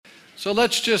So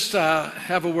let's just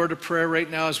have a word of prayer right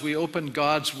now as we open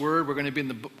God's Word. We're going to be in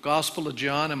the Gospel of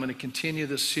John. I'm going to continue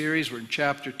this series. We're in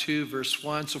chapter 2, verse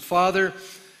 1. So Father,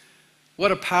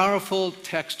 what a powerful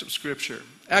text of Scripture.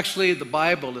 Actually, the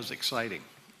Bible is exciting.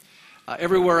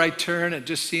 Everywhere I turn, it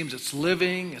just seems it's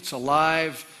living, it's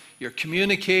alive. You're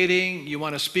communicating. You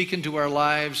want to speak into our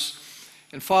lives.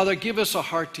 And Father, give us a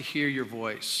heart to hear your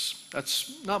voice.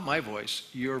 That's not my voice,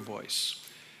 your voice.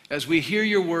 As we hear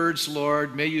your words,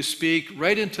 Lord, may you speak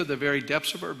right into the very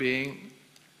depths of our being.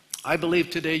 I believe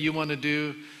today you want to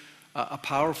do a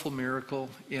powerful miracle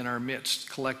in our midst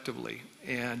collectively.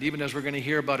 And even as we're going to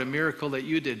hear about a miracle that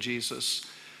you did, Jesus,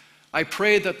 I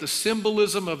pray that the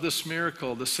symbolism of this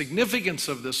miracle, the significance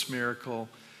of this miracle,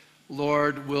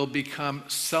 Lord, will become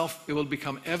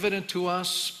evident to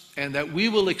us, and that we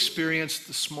will experience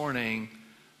this morning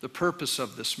the purpose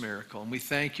of this miracle. And we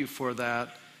thank you for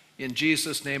that. In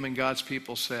Jesus' name, and God's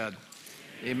people said,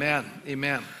 amen.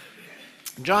 Amen.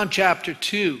 John chapter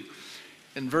 2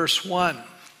 and verse 1.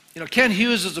 Ken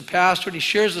Hughes is a pastor, and he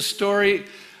shares a story,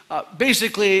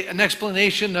 basically an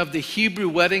explanation of the Hebrew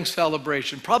wedding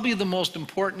celebration, probably the most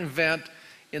important event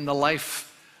in the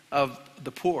life of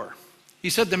the poor.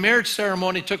 He said the marriage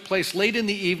ceremony took place late in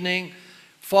the evening,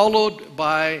 following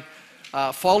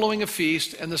a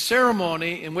feast, and the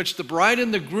ceremony in which the bride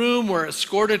and the groom were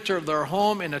escorted to their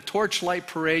home in a torchlight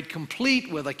parade,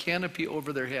 complete with a canopy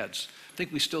over their heads. I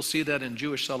think we still see that in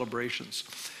Jewish celebrations.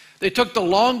 They took the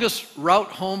longest route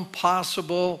home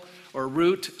possible, or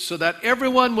route, so that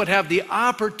everyone would have the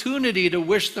opportunity to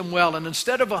wish them well. And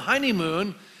instead of a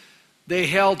honeymoon, they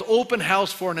held open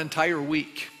house for an entire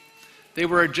week. They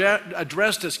were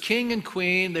addressed as king and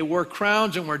queen. They wore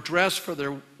crowns and were dressed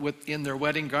in their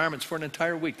wedding garments for an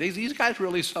entire week. These guys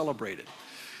really celebrated.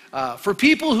 For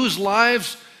people whose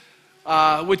lives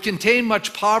would contain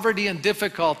much poverty and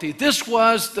difficulty, this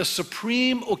was the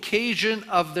supreme occasion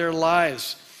of their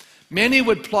lives. Many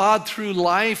would plod through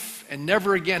life and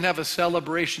never again have a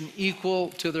celebration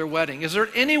equal to their wedding. Is there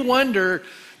any wonder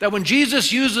that when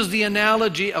Jesus uses the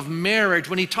analogy of marriage,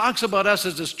 when he talks about us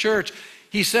as his church,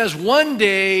 he says one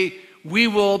day we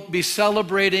will be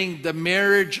celebrating the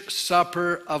marriage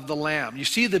supper of the Lamb. You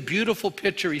see the beautiful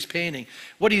picture he's painting.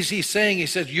 What is he saying? He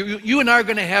says, you and I are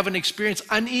going to have an experience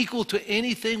unequal to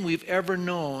anything we've ever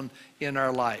known in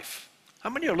our life. How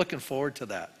many are looking forward to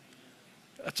that?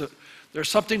 There's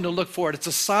something to look forward. It's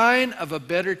a sign of a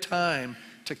better time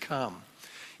to come.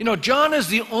 John is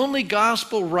the only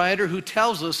gospel writer who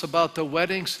tells us about the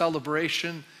wedding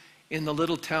celebration in the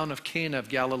little town of Cana of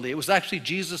Galilee. It was actually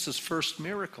Jesus' first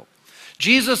miracle.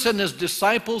 Jesus and his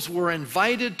disciples were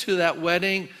invited to that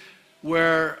wedding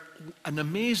where an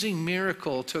amazing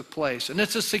miracle took place. And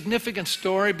it's a significant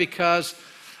story because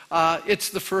it's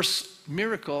the first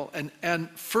miracle and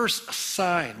first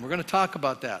sign. We're going to talk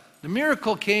about that. The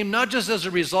miracle came not just as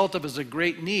a result of a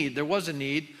great need, there was a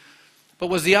need, but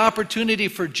was the opportunity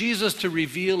for Jesus to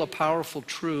reveal a powerful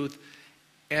truth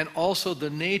and also the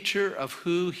nature of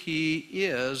who he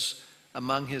is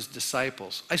among his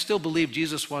disciples. I still believe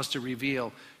Jesus wants to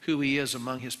reveal who he is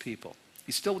among his people.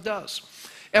 He still does.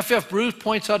 F.F. Bruce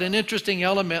points out an interesting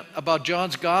element about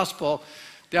John's gospel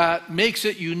that makes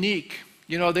it unique.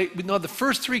 The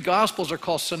first three gospels are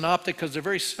called synoptic because they're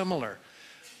very similar.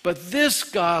 But this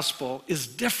gospel is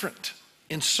different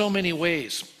in so many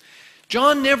ways.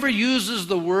 John never uses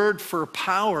the word for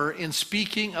power in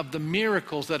speaking of the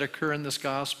miracles that occur in this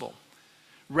gospel.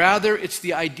 Rather, it's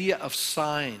the idea of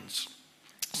signs.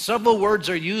 Several words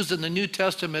are used in the New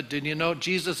Testament to denote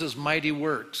Jesus' mighty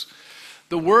works.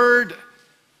 The word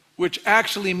which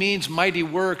actually means mighty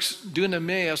works,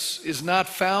 dunamis, is not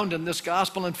found in this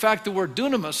gospel. In fact, the word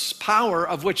dunamis, power,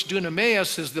 of which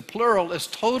dunamis is the plural, is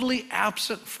totally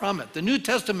absent from it. The New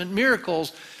Testament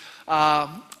miracles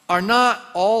are not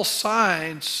all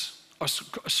signs,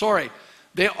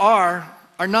 they are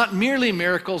not merely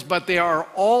miracles, but they are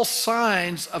all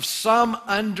signs of some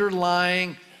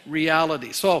underlying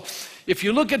reality. So if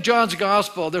you look at John's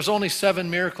gospel, there's only 7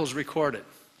 miracles recorded.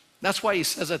 That's why he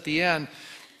says at the end,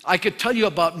 I could tell you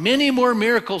about many more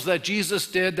miracles that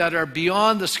Jesus did that are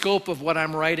beyond the scope of what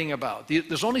I'm writing about.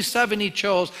 There's only 7 he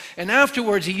chose, and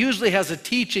afterwards he usually has a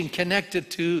teaching connected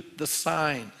to the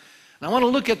sign. And I want to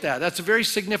look at that. That's a very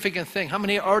significant thing. How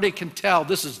many already can tell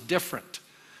this is different?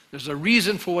 There's a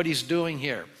reason for what he's doing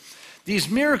here. These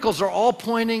miracles are all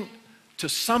pointing to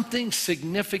something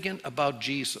significant about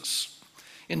Jesus.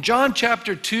 In John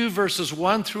chapter 2, verses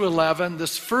 1 through 11,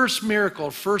 this first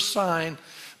miracle, first sign,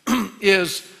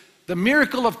 is the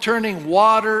miracle of turning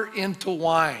water into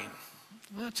wine.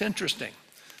 That's interesting.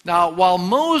 Now, while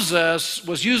Moses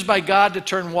was used by God to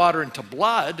turn water into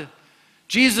blood,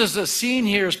 Jesus is seen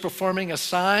here as performing a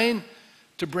sign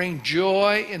to bring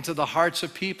joy into the hearts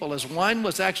of people, as wine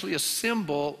was actually a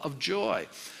symbol of joy.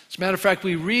 As a matter of fact,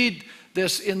 we read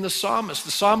this in the psalmist.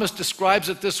 The psalmist describes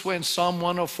it this way in Psalm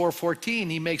 104:14.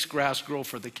 He makes grass grow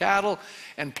for the cattle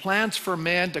and plants for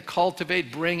man to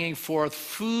cultivate, bringing forth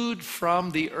food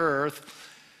from the earth,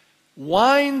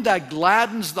 wine that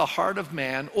gladdens the heart of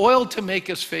man, oil to make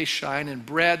his face shine, and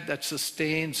bread that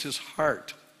sustains his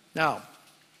heart. Now,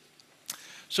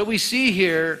 so we see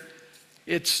here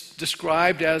it's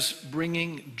described as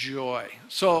bringing joy.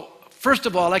 So first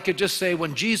of all, I could just say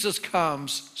when Jesus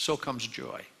comes, so comes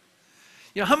joy.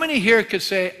 You know, how many here could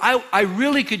say, I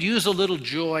really could use a little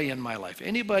joy in my life?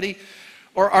 Anybody?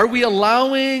 Or are we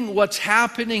allowing what's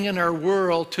happening in our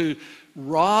world to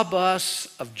rob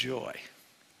us of joy?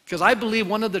 Because I believe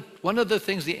one of the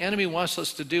things the enemy wants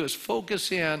us to do is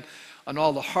focus in on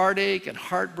all the heartache and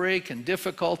heartbreak and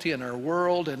difficulty in our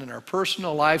world and in our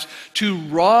personal lives to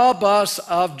rob us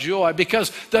of joy.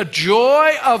 Because the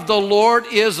joy of the Lord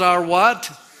is our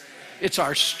what? It's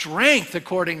our strength,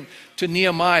 according to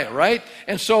Nehemiah, right?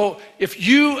 And so if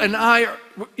you and I,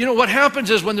 what happens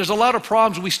is when there's a lot of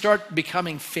problems, we start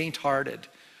becoming faint-hearted.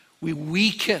 We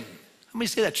weaken. Let me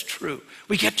say that's true.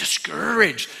 We get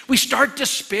discouraged. We start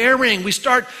despairing. We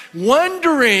start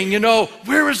wondering,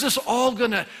 where is this all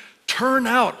going to turn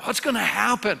out? What's going to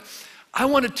happen? I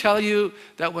want to tell you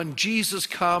that when Jesus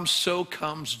comes, so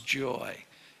comes joy.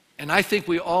 And I think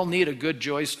we all need a good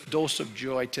dose of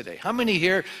joy today. How many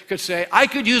here could say, I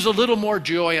could use a little more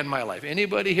joy in my life?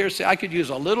 Anybody here say, I could use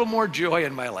a little more joy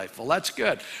in my life? Well, that's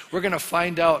good. We're going to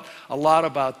find out a lot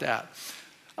about that.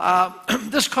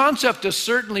 This concept is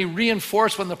certainly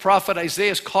reinforced when the prophet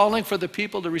Isaiah is calling for the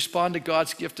people to respond to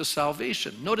God's gift of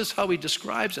salvation. Notice how he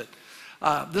describes it.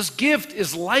 This gift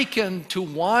is likened to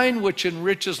wine which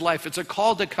enriches life. It's a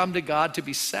call to come to God to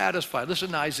be satisfied.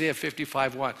 Listen to Isaiah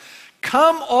 55:1.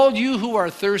 Come, all you who are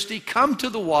thirsty, come to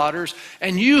the waters,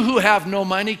 and you who have no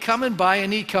money, come and buy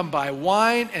and eat. Come buy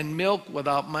wine and milk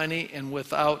without money and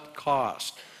without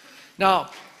cost.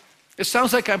 Now, it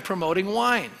sounds like I'm promoting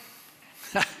wine.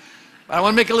 I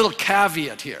want to make a little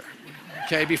caveat here,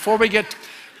 okay?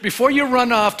 Before you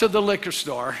run off to the liquor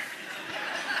store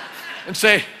and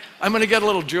say, I'm going to get a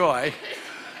little joy,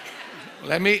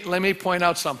 let me point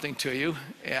out something to you.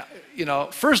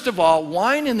 First of all,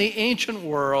 wine in the ancient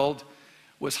world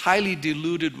was highly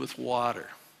diluted with water,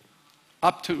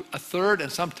 up to a third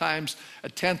and sometimes a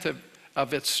tenth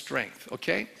of its strength,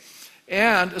 okay?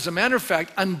 And as a matter of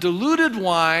fact, undiluted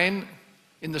wine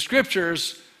in the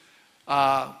scriptures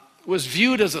was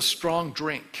viewed as a strong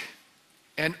drink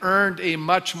and earned a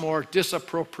much more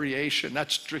disappropriation.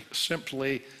 That's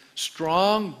simply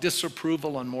strong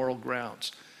disapproval on moral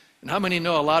grounds. And how many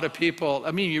know a lot of people,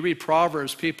 you read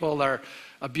Proverbs, people are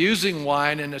abusing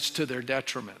wine and it's to their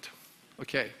detriment.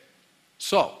 Okay,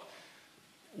 so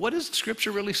what is the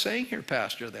scripture really saying here,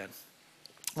 Pastor, then?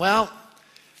 Well,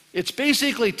 it's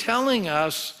basically telling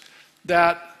us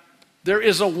that there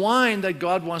is a wine that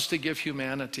God wants to give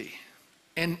humanity.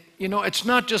 And, it's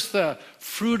not just the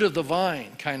fruit of the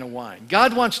vine kind of wine.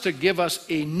 God wants to give us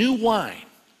a new wine,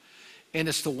 and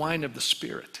it's the wine of the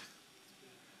Spirit.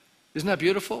 Isn't that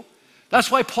beautiful? That's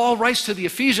why Paul writes to the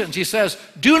Ephesians. He says,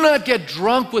 do not get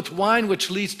drunk with wine which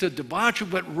leads to debauchery,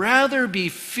 but rather be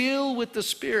filled with the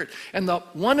Spirit. And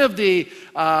one of the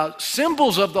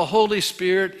symbols of the Holy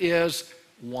Spirit is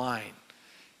wine.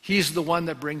 He's the one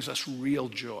that brings us real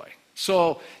joy.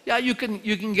 So, yeah, you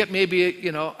can get maybe,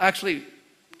 actually,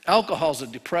 alcohol is a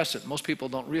depressant. Most people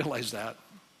don't realize that.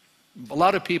 A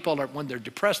lot of people, when they're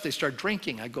depressed, they start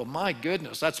drinking. I go, my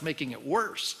goodness, that's making it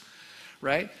worse,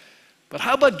 right? But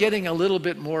how about getting a little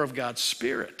bit more of God's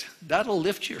Spirit? That'll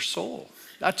lift your soul.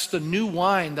 That's the new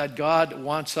wine that God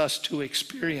wants us to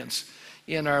experience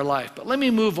in our life. But let me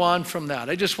move on from that.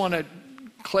 I just want to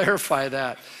clarify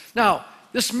that. Now,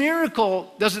 this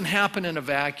miracle doesn't happen in a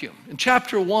vacuum. In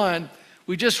chapter 1,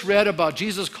 we just read about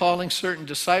Jesus calling certain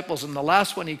disciples, and the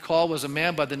last one he called was a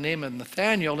man by the name of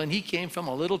Nathanael, and he came from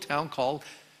a little town called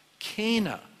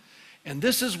Cana. And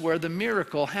this is where the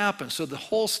miracle happens. So the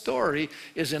whole story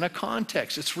is in a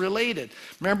context. It's related.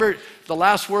 Remember the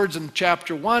last words in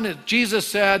chapter 1, Jesus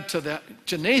said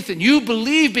to Nathan, you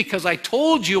believe because I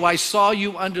told you I saw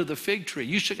you under the fig tree.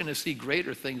 You're going to see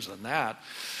greater things than that.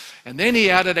 And then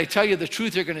he added, I tell you the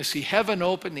truth, you're going to see heaven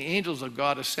open, the angels of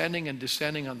God ascending and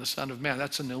descending on the Son of Man.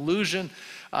 That's an allusion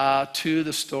to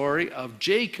the story of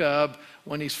Jacob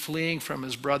when he's fleeing from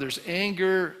his brother's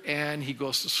anger, and he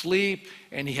goes to sleep,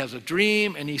 and he has a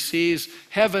dream, and he sees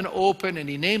heaven open, and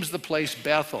he names the place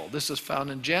Bethel. This is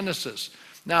found in Genesis.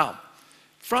 Now,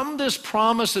 From this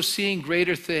promise of seeing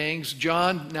greater things,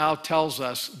 John now tells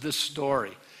us this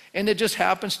story. And it just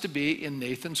happens to be in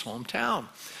Nathan's hometown.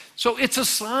 So it's a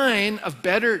sign of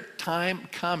better time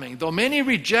coming. Though many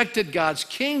rejected God's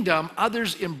kingdom,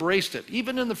 others embraced it,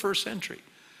 even in the first century.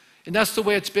 And that's the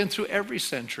way it's been through every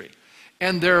century.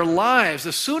 And their lives,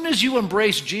 as soon as you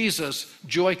embrace Jesus,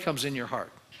 joy comes in your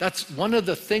heart. That's one of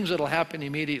the things that'll happen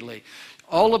immediately.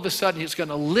 All of a sudden, he's going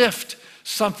to lift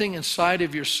something inside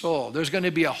of your soul. There's going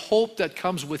to be a hope that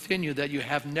comes within you that you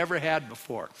have never had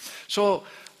before. So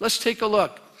let's take a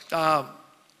look.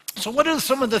 So what are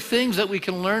some of the things that we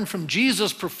can learn from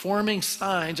Jesus performing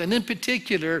signs, and in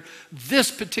particular,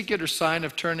 this particular sign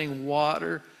of turning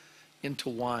water into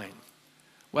wine?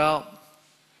 Well,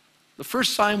 the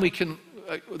first thing we can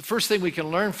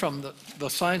learn from the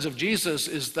signs of Jesus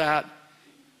is that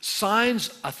signs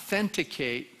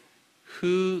authenticate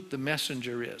who the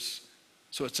messenger is.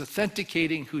 So it's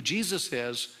authenticating who Jesus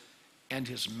is and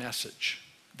his message.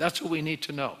 That's what we need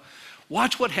to know.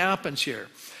 Watch what happens here.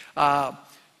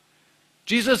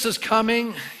 Jesus is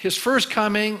coming. His first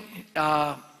coming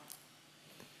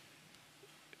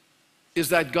is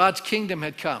that God's kingdom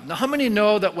had come. Now, how many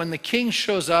know that when the king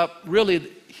shows up,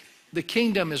 really the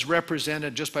kingdom is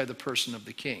represented just by the person of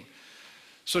the king?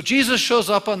 So Jesus shows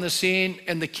up on the scene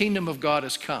and the kingdom of God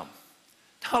has come.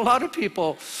 Now, a lot of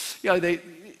people,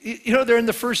 they're in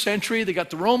the first century. They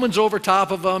got the Romans over top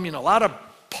of them, a lot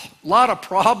of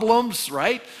problems,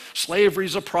 right?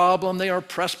 Slavery's a problem. They are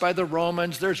oppressed by the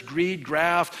Romans. There's greed,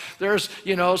 graft. There's,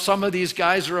 some of these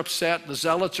guys are upset. The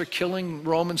zealots are killing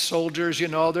Roman soldiers.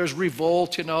 There's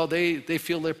revolt. They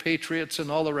feel they're patriots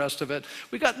and all the rest of it.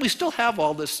 We still have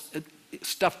all this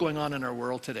stuff going on in our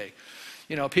world today.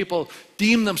 People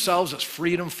deem themselves as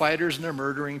freedom fighters and they're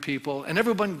murdering people, and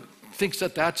everyone thinks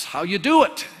that that's how you do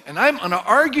it. And I'm going to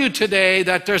argue today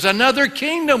that there's another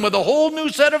kingdom with a whole new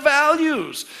set of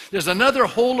values. There's another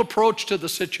whole approach to the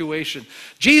situation.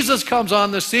 Jesus comes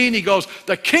on the scene. He goes,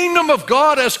 the kingdom of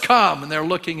God has come. And they're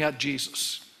looking at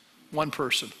Jesus. One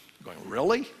person going,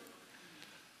 really?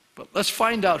 But let's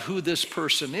find out who this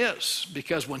person is,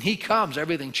 because when he comes,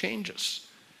 everything changes.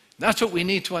 That's what we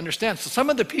need to understand. So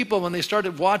some of the people, when they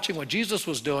started watching what Jesus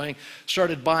was doing,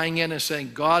 started buying in and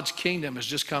saying, God's kingdom has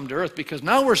just come to earth, because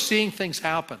now we're seeing things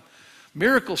happen.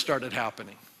 Miracles started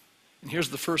happening. And here's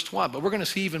the first one. But we're going to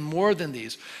see even more than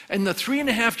these. In the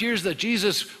 3.5 years that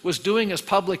Jesus was doing his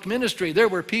public ministry, there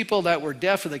were people that were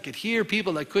deaf that could hear,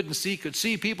 people that couldn't see could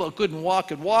see, people that couldn't walk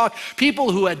could walk,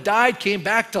 people who had died came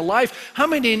back to life. How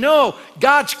many know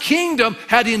God's kingdom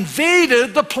had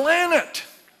invaded the planet?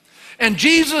 And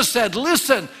Jesus said,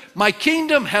 listen, my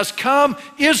kingdom has come,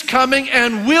 is coming,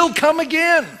 and will come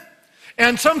again.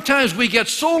 And sometimes we get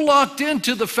so locked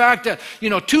into the fact that,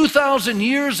 2,000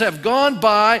 years have gone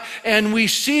by and we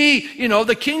see,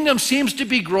 the kingdom seems to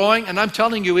be growing. And I'm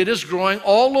telling you, it is growing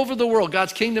all over the world.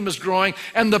 God's kingdom is growing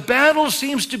and the battle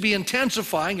seems to be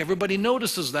intensifying. Everybody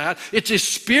notices that. It's a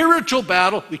spiritual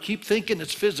battle. We keep thinking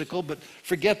it's physical, but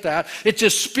forget that. It's a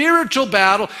spiritual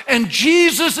battle, and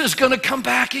Jesus is going to come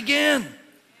back again.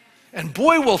 And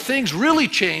boy, will things really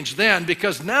change then,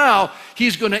 because now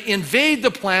he's going to invade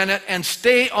the planet and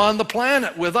stay on the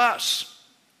planet with us.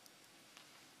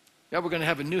 Yeah, we're going to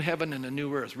have a new heaven and a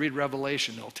new earth. Read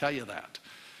Revelation, it'll tell you that.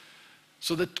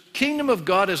 So the kingdom of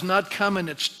God has not come in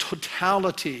its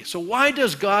totality. So why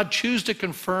does God choose to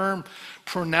confirm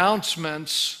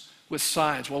pronouncements with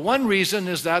signs? Well, one reason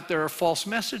is that there are false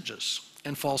messages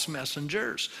and false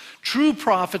messengers. True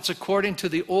prophets, according to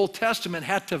the Old Testament,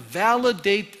 had to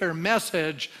validate their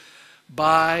message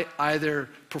by either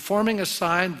performing a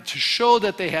sign to show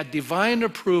that they had divine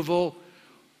approval,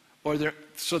 or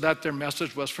so that their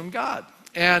message was from God.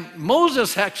 And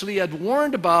Moses actually had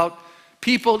warned about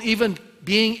people even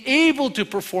being able to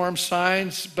perform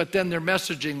signs, but then their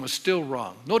messaging was still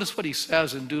wrong. Notice what he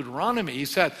says in Deuteronomy. He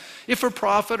said, if a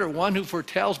prophet or one who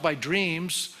foretells by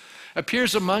dreams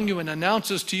appears among you and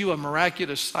announces to you a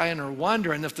miraculous sign or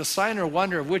wonder, and if the sign or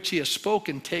wonder of which he has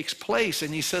spoken takes place,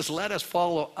 and he says, let us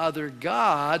follow other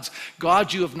gods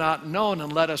you have not known,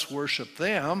 and let us worship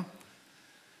them.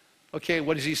 Okay,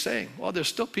 what is he saying? Well, there's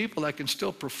still people that can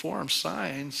still perform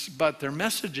signs, but their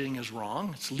messaging is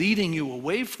wrong. It's leading you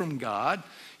away from God.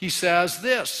 He says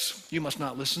this, you must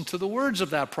not listen to the words of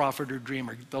that prophet or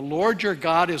dreamer. The Lord your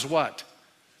God is what?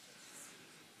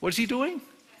 What is he doing?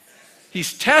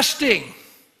 He's testing.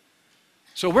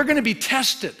 So we're going to be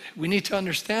tested. We need to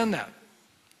understand that.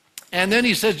 And then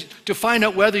he says to find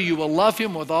out whether you will love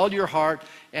him with all your heart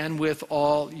and with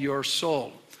all your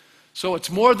soul. So it's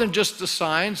more than just the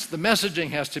signs. The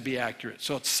messaging has to be accurate.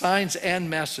 So it's signs and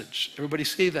message. Everybody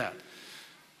see that?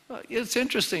 It's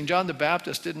interesting, John the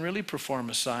Baptist didn't really perform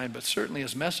a sign, but certainly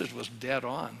his message was dead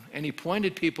on. And he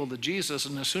pointed people to Jesus,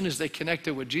 and as soon as they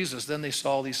connected with Jesus, then they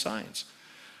saw these signs.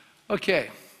 Okay.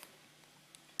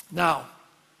 Now,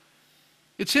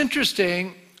 it's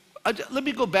interesting. Let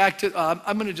me go back to,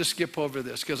 I'm going to just skip over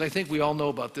this, because I think we all know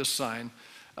about this sign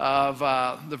of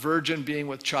the virgin being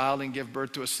with child and give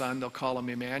birth to a son. They'll call him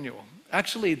Emmanuel.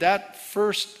 Actually, that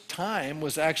first time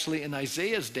was actually in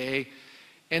Isaiah's day,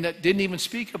 and it didn't even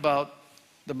speak about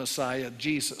the Messiah,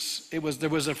 Jesus. There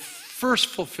was a first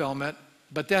fulfillment,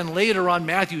 but then later on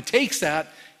Matthew takes that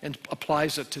and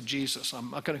applies it to Jesus.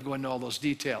 I'm not going to go into all those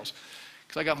details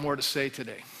because I got more to say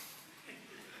today.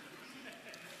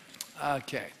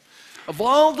 Okay. Of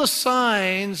all the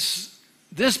signs,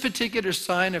 this particular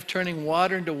sign of turning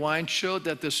water into wine showed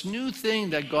that this new thing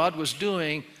that God was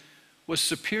doing was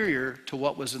superior to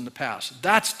what was in the past.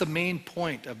 That's the main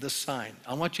point of this sign.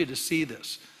 I want you to see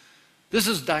this. This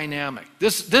is dynamic.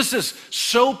 This is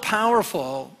so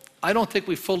powerful, I don't think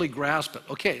we fully grasp it.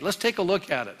 Okay, let's take a look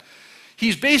at it.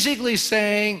 He's basically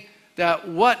saying that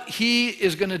what he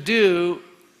is going to do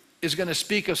is going to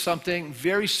speak of something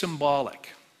very symbolic.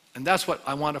 And that's what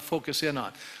I want to focus in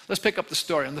on. Let's pick up the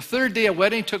story. On the third day, a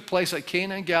wedding took place at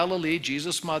Cana in Galilee.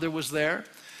 Jesus' mother was there.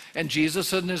 And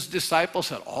Jesus and his disciples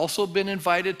had also been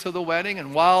invited to the wedding.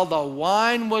 And when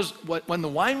the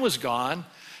wine was gone,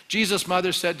 Jesus'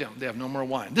 mother said to him, they have no more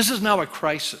wine. This is now a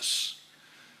crisis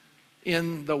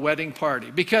in the wedding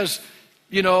party. Because,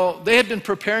 they had been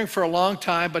preparing for a long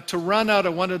time, but to run out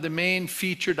of one of the main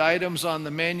featured items on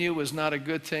the menu was not a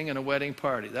good thing in a wedding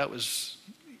party. That was,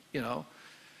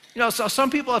 so some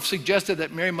people have suggested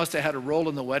that Mary must have had a role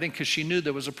in the wedding because she knew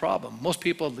there was a problem. Most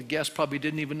people, the guests, probably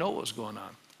didn't even know what was going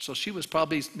on. So she was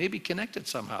probably maybe connected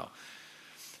somehow.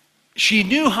 She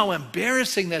knew how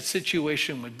embarrassing that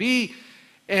situation would be.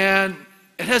 And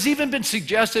it has even been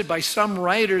suggested by some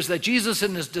writers that Jesus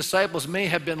and his disciples may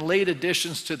have been late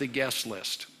additions to the guest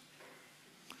list.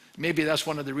 Maybe that's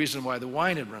one of the reasons why the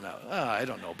wine had run out. I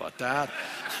don't know about that.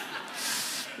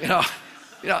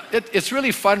 It's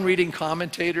really fun reading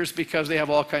commentators because they have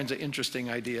all kinds of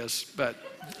interesting ideas. But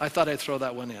I thought I'd throw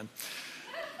that one in.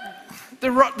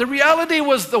 The reality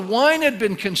was the wine had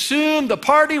been consumed, the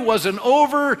party wasn't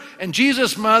over, and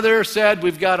Jesus' mother said,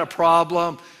 we've got a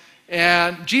problem.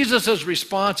 And Jesus'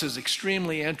 response is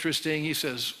extremely interesting. He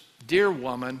says, dear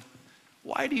woman,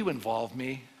 why do you involve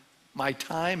me? My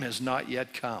time has not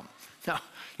yet come.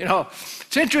 Now,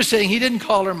 it's interesting. He didn't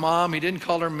call her mom. He didn't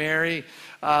call her Mary.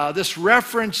 This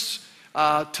reference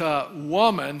to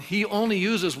woman, he only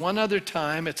uses one other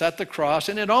time. It's at the cross.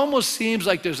 And it almost seems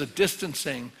like there's a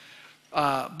distancing.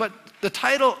 But the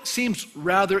title seems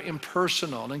rather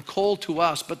impersonal and cold to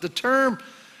us. But the term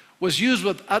was used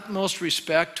with utmost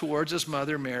respect towards his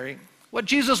mother, Mary. What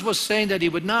Jesus was saying, that he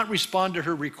would not respond to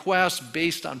her requests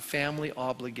based on family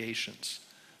obligations.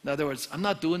 In other words, I'm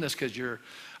not doing this because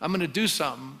I'm going to do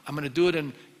something. I'm going to do it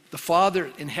in the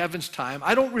Father in heaven's time.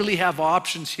 I don't really have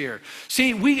options here.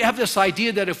 See, we have this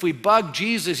idea that if we bug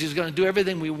Jesus, he's going to do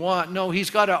everything we want. No, he's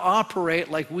got to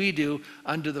operate like we do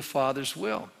under the Father's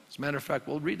will. As a matter of fact,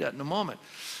 we'll read that in a moment.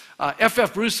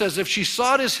 F.F. Bruce says, if she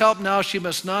sought his help now, she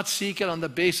must not seek it on the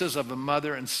basis of a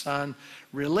mother and son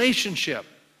relationship.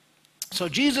 So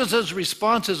Jesus'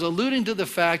 response is alluding to the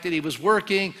fact that he was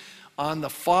working on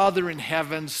the Father in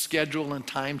heaven's schedule and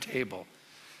timetable.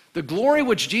 The glory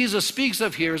which Jesus speaks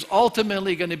of here is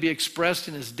ultimately going to be expressed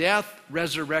in his death,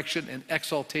 resurrection, and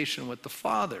exaltation with the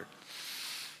Father.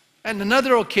 And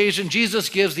another occasion, Jesus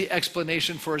gives the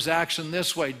explanation for his action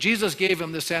this way. Jesus gave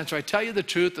him this answer, I tell you the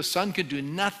truth, the Son can do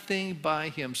nothing by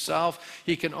himself.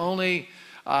 He can do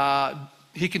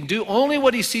only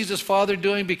what he sees his Father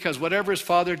doing, because whatever his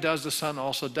Father does, the Son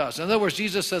also does. In other words,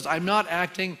 Jesus says, I'm not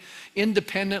acting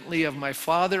independently of my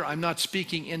Father. I'm not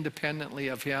speaking independently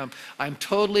of him. I'm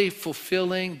totally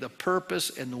fulfilling the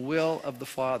purpose and the will of the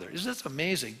Father. Isn't this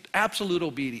amazing? Absolute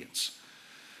obedience.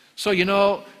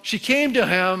 So, she came to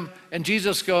him, and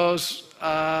Jesus goes,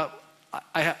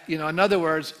 in other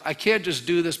words, I can't just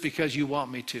do this because you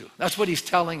want me to. That's what he's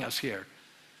telling us here.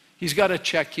 He's got to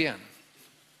check in.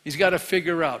 He's got to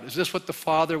figure out, is this what the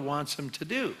Father wants him to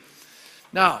do?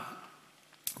 Now,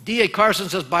 D.A. Carson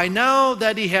says, by now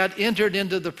that he had entered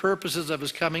into the purposes of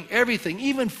his coming, everything,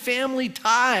 even family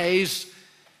ties,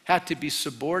 had to be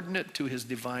subordinate to his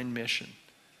divine mission.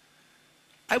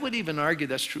 I would even argue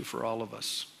that's true for all of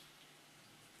us.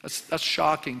 That's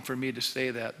shocking for me to say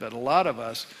that, but a lot of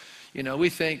us, we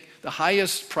think the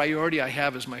highest priority I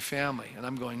have is my family. And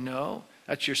I'm going, no,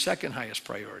 that's your second highest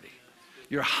priority.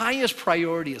 Your highest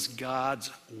priority is God's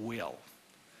will.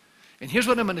 And here's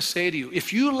what I'm going to say to you.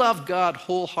 If you love God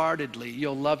wholeheartedly,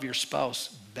 you'll love your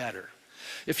spouse better.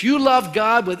 If you love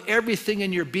God with everything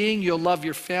in your being, you'll love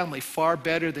your family far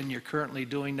better than you're currently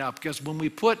doing now. Because when we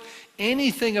put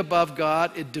anything above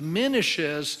God, it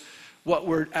diminishes what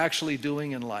we're actually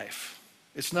doing in life.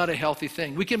 It's not a healthy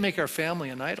thing. We can make our family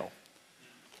an idol.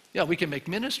 Yeah, we can make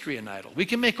ministry an idol. We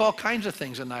can make all kinds of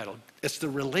things an idol. It's the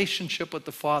relationship with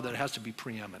the Father that has to be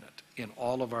preeminent in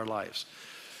all of our lives.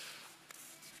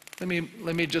 Let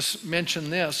me just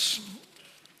mention this.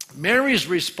 Mary's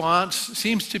response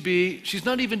seems to be, she's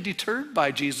not even deterred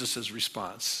by Jesus'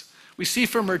 response. We see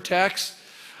from her text,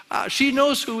 she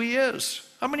knows who he is.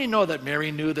 How many know that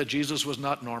Mary knew that Jesus was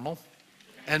not normal?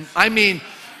 And I mean,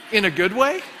 in a good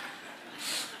way?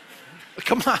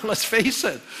 Come on, let's face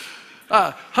it.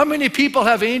 How many people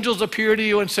have angels appear to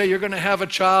you and say you're going to have a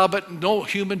child, but no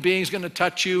human being is going to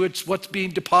touch you? It's what's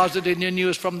being deposited in you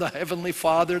is from the Heavenly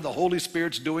Father. The Holy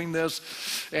Spirit's doing this,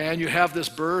 and you have this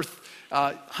birth.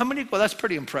 How many? Well, that's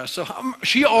pretty impressive.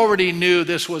 She already knew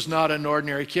this was not an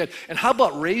ordinary kid. And how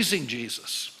about raising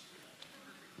Jesus?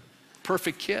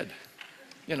 Perfect kid.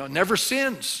 Never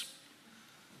sins.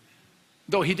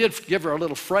 Though he did give her a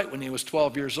little fright when he was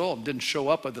 12 years old and didn't show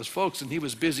up with his folks, and he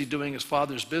was busy doing his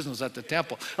father's business at the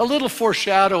temple. A little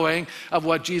foreshadowing of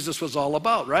what Jesus was all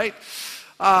about, right?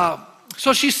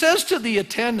 So she says to the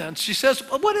attendants, she says,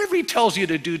 well, whatever he tells you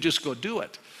to do, just go do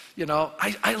it.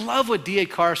 I love what D.A.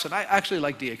 Carson, I actually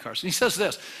like D.A. Carson. He says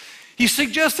this. He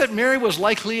suggests that Mary was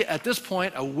likely at this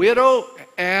point a widow,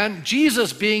 and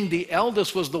Jesus, being the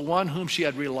eldest, was the one whom she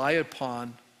had relied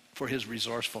upon for his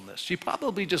resourcefulness. She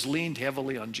probably just leaned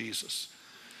heavily on Jesus.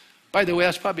 By the way,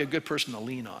 that's probably a good person to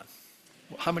lean on.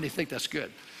 How many think that's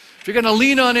good? If you're going to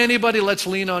lean on anybody, let's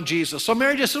lean on Jesus. So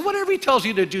Mary just says, whatever he tells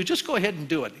you to do, just go ahead and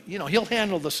do it. He'll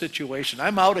handle the situation.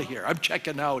 I'm out of here. I'm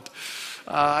checking out.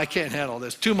 I can't handle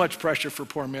this. Too much pressure for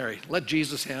poor Mary. Let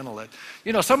Jesus handle it.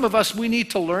 Some of us, we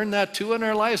need to learn that too in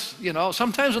our lives.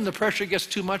 Sometimes when the pressure gets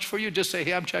too much for you, just say,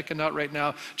 hey, I'm checking out right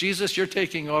now. Jesus, you're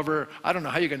taking over. I don't know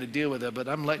how you're going to deal with it, but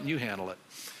I'm letting you handle it.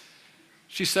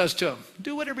 She says to him,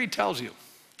 do whatever he tells you.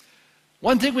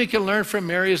 One thing we can learn from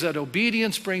Mary is that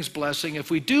obedience brings blessing.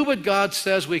 If we do what God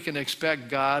says, we can expect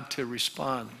God to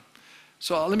respond.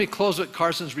 So let me close with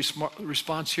Carson's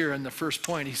response here in the first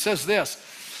point. He says this.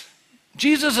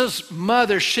 Jesus'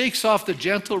 mother shakes off the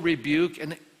gentle rebuke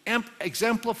and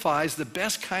exemplifies the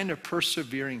best kind of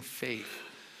persevering faith.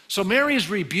 So Mary is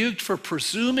rebuked for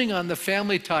presuming on the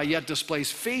family tie, yet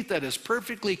displays faith that is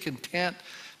perfectly content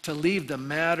to leave the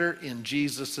matter in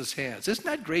Jesus' hands. Isn't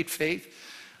that great faith?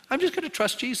 I'm just going to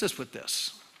trust Jesus with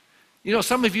this.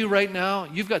 Some of you right now,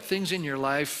 you've got things in your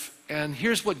life, and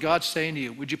here's what God's saying to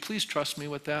you. Would you please trust me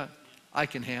with that? I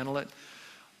can handle it.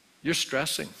 You're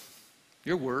stressing.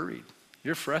 You're worried.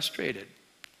 You're frustrated.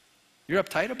 You're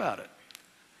uptight about it.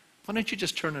 Why don't you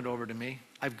just turn it over to me?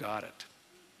 I've got it.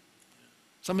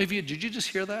 Some of you, did you just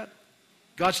hear that?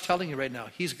 God's telling you right now,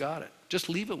 he's got it. Just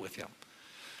leave it with him.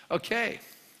 Okay.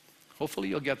 Hopefully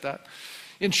you'll get that.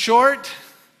 In short,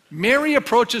 Mary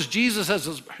approaches Jesus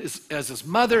as his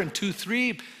mother in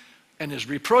 2:3 and is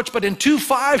reproached. But in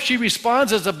 2:5, she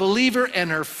responds as a believer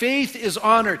and her faith is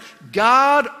honored.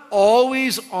 God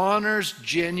always honors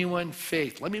genuine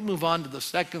faith. Let me move on to the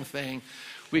second thing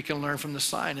we can learn from the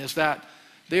sign is that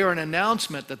they are an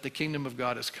announcement that the kingdom of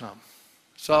God has come.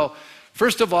 So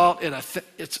first of all,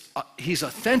 he's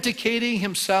authenticating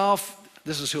himself.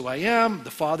 This is who I am.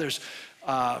 The Father's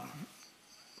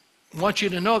want you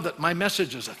to know that my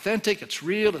message is authentic, it's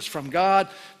real, it's from God.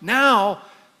 Now,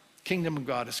 kingdom of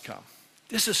God has come.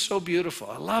 This is so beautiful.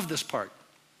 I love this part.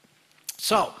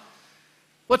 So,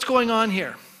 what's going on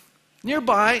here?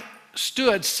 Nearby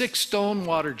stood 6 stone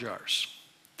water jars,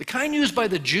 the kind used by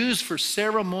the Jews for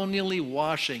ceremonially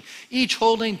washing, each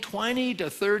holding 20 to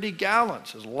 30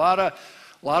 gallons. There's a lot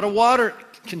of water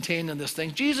contained in this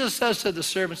thing. Jesus says to the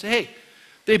servants, hey,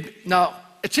 now,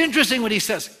 it's interesting when he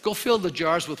says, go fill the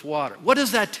jars with water. What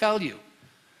does that tell you?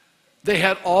 They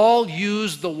had all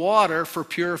used the water for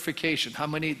purification. How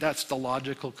many? That's the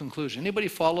logical conclusion. Anybody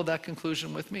follow that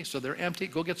conclusion with me? So they're empty.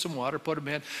 Go get some water, put them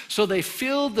in. So they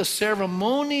filled the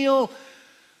ceremonial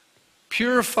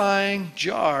purifying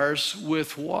jars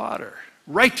with water,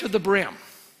 right to the brim.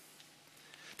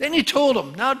 Then he told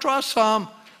them, now draw some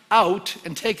out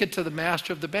and take it to the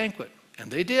master of the banquet. And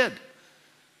they did.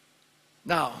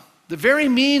 Now, the very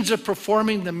means of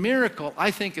performing the miracle,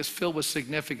 I think, is filled with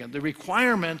significance. The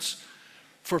requirements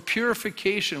for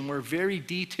purification were very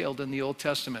detailed in the Old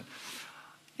Testament.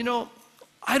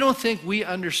 I don't think we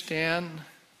understand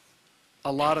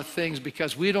a lot of things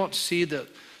because we don't see the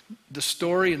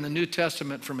story in the New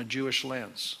Testament from a Jewish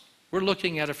lens. We're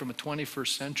looking at it from a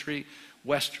 21st century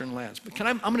Western lens. But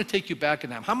I'm going to take you back in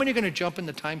time. How many are going to jump in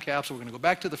the time capsule? We're going to go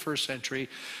back to the first century.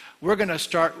 We're going to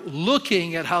start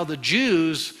looking at how the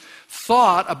Jews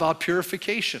thought about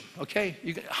purification. Okay?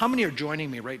 How many are joining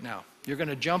me right now? You're going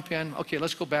to jump in. Okay,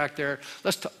 let's go back there.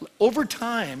 Over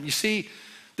time, you see,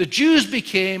 the Jews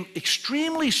became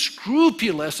extremely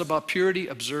scrupulous about purity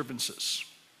observances.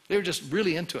 They were just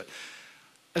really into it.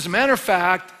 As a matter of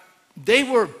fact, they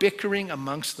were bickering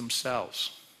amongst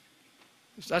themselves.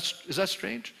 Is that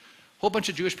strange? A whole bunch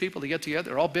of Jewish people, they get together,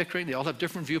 they're all bickering, they all have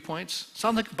different viewpoints.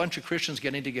 Sounds like a bunch of Christians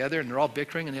getting together and they're all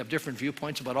bickering and they have different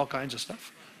viewpoints about all kinds of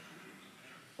stuff.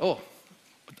 Oh,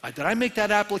 did I make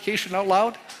that application out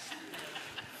loud?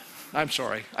 I'm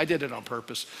sorry, I did it on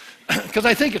purpose. Because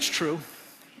I think it's true.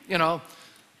 You know,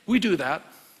 we do that.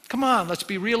 Come on, let's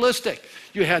be realistic.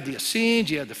 You had the Essenes,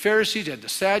 you had the Pharisees, you had the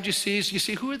Sadducees. You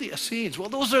see, who are the Essenes? Well,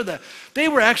 they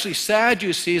were actually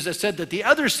Sadducees that said that the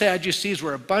other Sadducees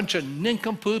were a bunch of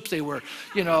nincompoops. They were,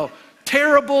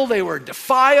 terrible. They were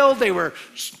defiled. They were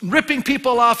ripping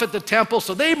people off at the temple.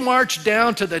 So they marched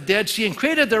down to the Dead Sea and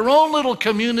created their own little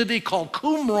community called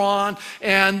Qumran.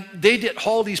 And they did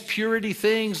all these purity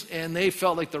things. And they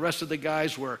felt like the rest of the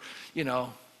guys were, they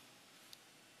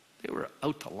were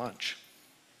out to lunch.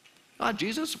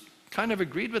 Jesus kind of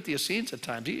agreed with the Essenes at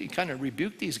times. He kind of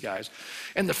rebuked these guys.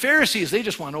 And the Pharisees, they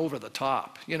just went over the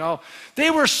top. They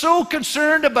were so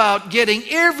concerned about getting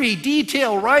every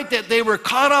detail right that they were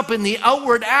caught up in the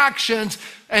outward actions,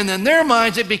 and in their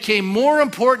minds it became more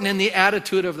important in the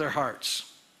attitude of their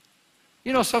hearts.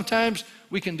 Sometimes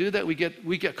we can do that. We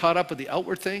get caught up with the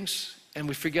outward things, and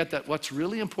we forget that what's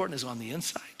really important is on the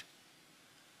inside.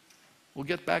 We'll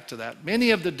get back to that. Many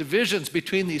of the divisions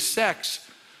between these sects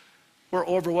were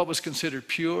over what was considered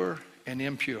pure and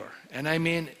impure. And I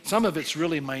mean, some of it's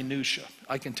really minutia.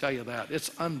 I can tell you that. It's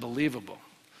unbelievable.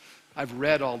 I've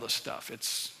read all this stuff.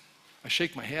 I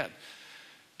shake my head.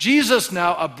 Jesus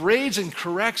now upbraids and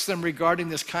corrects them regarding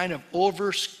this kind of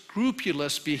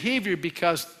over-scrupulous behavior,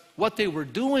 because what they were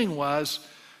doing was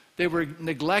they were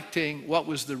neglecting what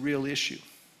was the real issue.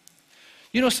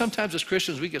 Sometimes as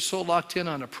Christians, we get so locked in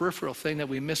on a peripheral thing that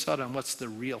we miss out on what's the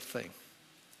real thing.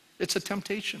 It's a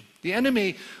temptation. The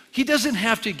enemy, he doesn't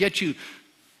have to get you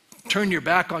turn your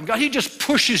back on God. He just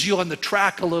pushes you on the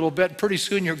track a little bit. Pretty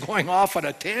soon you're going off on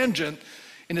a tangent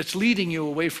and it's leading you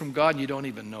away from God and you don't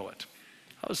even know it.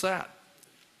 How's that?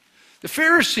 The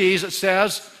Pharisees, it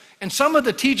says, and some of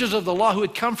the teachers of the law who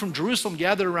had come from Jerusalem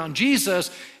gathered around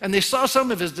Jesus, and they saw some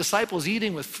of his disciples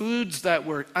eating with foods that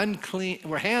were unclean,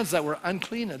 hands that were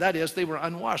unclean. That is, they were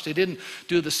unwashed. They didn't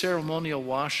do the ceremonial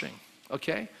washing.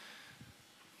 Okay?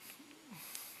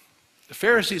 The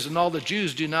Pharisees and all the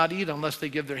Jews do not eat unless they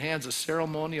give their hands a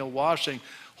ceremonial washing,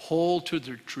 hold to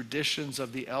the traditions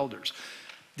of the elders.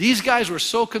 These guys were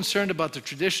so concerned about the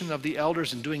tradition of the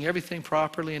elders and doing everything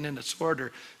properly and in its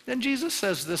order. Then Jesus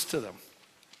says this to them.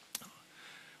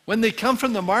 When they come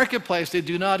from the marketplace, they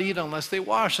do not eat unless they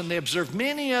wash, and they observe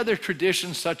many other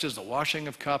traditions such as the washing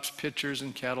of cups, pitchers,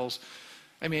 and kettles.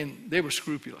 I mean, they were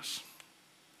scrupulous.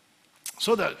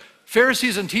 So the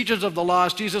Pharisees and teachers of the law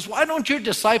asked Jesus, why don't your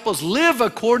disciples live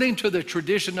according to the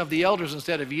tradition of the elders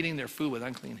instead of eating their food with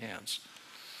unclean hands?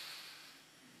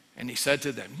 And he said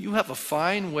to them, you have a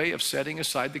fine way of setting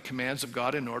aside the commands of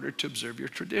God in order to observe your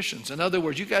traditions. In other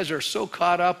words, you guys are so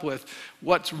caught up with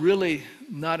what's really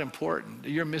not important.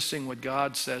 You're missing what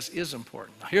God says is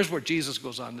important. Now, here's what Jesus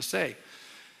goes on to say.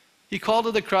 He called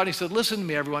to the crowd, he said, listen to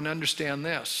me, everyone, understand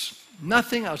this.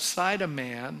 Nothing outside a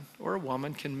man or a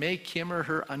woman can make him or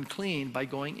her unclean by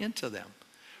going into them.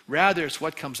 Rather, it's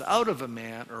what comes out of a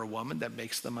man or a woman that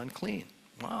makes them unclean.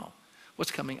 Wow.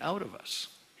 What's coming out of us?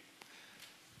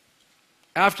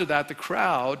 After that, the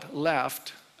crowd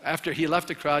left. After he left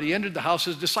the crowd, he entered the house.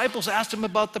 His disciples asked him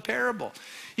about the parable.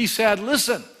 He said,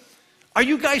 listen, are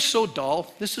you guys so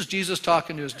dull? This is Jesus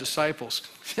talking to his disciples.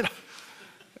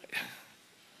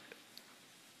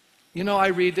 I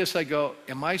read this, I go,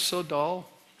 am I so dull?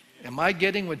 Am I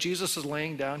getting what Jesus is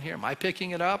laying down here? Am I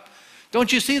picking it up?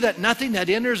 Don't you see that nothing that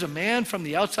enters a man from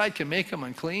the outside can make him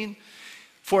unclean?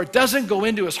 For it doesn't go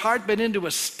into his heart, but into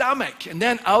his stomach, and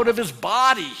then out of his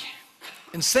body.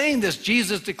 In saying this,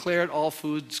 Jesus declared all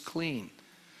foods clean.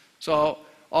 So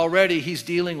already he's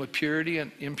dealing with purity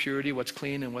and impurity, what's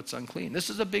clean and what's unclean. This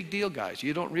is a big deal, guys.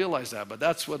 You don't realize that, but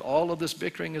that's what all of this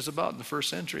bickering is about in the first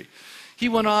century. He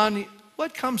went on,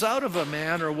 what comes out of a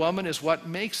man or a woman is what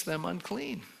makes them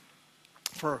unclean.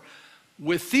 For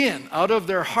within, out of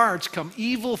their hearts, come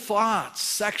evil thoughts,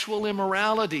 sexual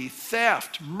immorality,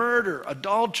 theft, murder,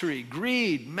 adultery,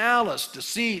 greed, malice,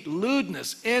 deceit,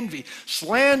 lewdness, envy,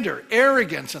 slander,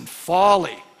 arrogance, and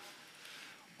folly.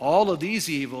 all of these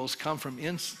evils come from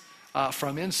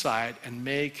inside and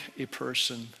make a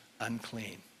person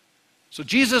unclean. So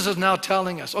Jesus is now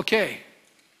telling us, okay,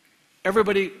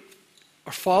 everybody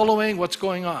are following what's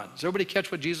going on. Does everybody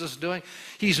catch what Jesus is doing?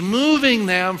 He's moving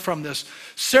them from this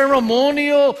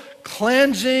ceremonial,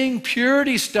 cleansing,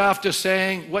 purity stuff to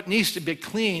saying what needs to be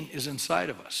clean is inside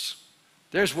of us.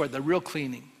 There's where the real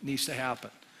cleaning needs to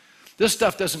happen. This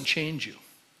stuff doesn't change you.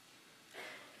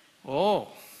 Oh,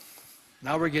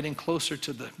 now we're getting closer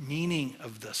to the meaning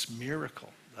of this miracle.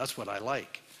 That's what I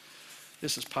like.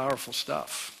 This is powerful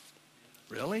stuff.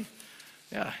 Really?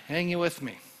 Yeah, hang with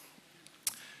me.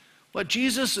 What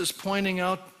Jesus is pointing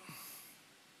out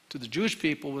to the Jewish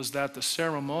people was that the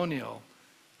ceremonial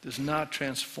does not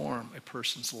transform a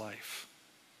person's life.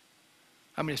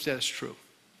 How many say that's true?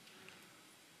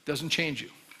 Doesn't change you.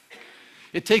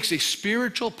 It takes a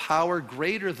spiritual power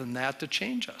greater than that to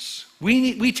change us.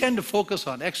 We tend to focus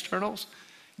on externals.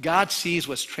 God sees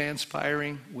what's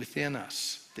transpiring within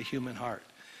us, the human heart.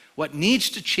 What needs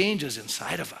to change is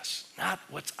inside of us, not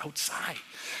what's outside.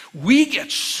 We get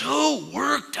so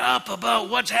worked up about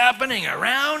what's happening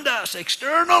around us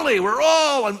externally. We're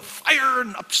all on fire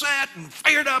and upset and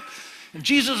fired up. And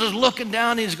Jesus is looking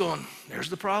down and he's going, there's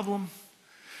the problem.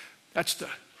 That's the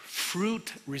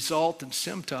fruit, result, and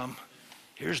symptom.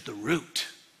 Here's the root.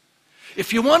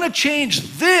 If you want to change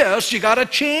this, you got to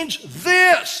change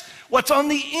this. What's on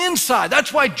the inside.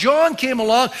 That's why John came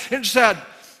along and said,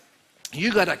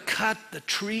 you got to cut the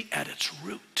tree at its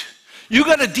root. You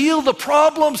got to deal the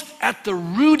problems at the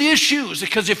root issues,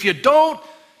 because if you don't,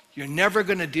 you're never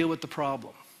going to deal with the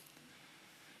problem.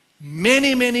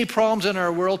 Many, many problems in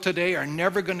our world today are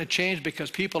never going to change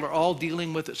because people are all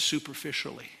dealing with it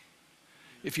superficially.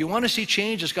 If you want to see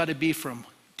change, it's got to be from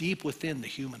deep within the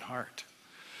human heart.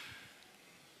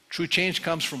 True change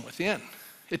comes from within.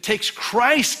 It takes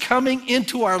Christ coming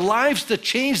into our lives to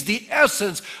change the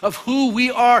essence of who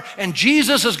we are. And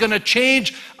Jesus is going to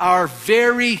change our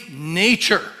very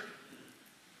nature.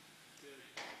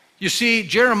 You see,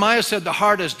 Jeremiah said the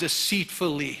heart is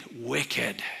deceitfully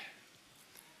wicked.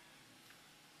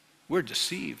 We're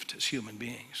deceived as human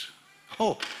beings.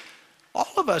 Oh,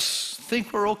 all of us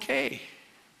think we're okay.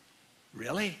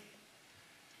 Really?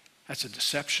 That's a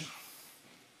deception.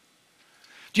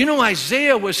 Do you know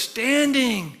Isaiah was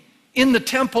standing in the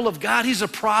temple of God? He's a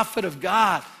prophet of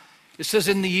God. It says,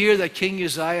 in the year that King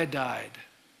Uzziah died,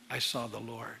 I saw the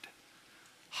Lord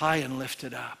high and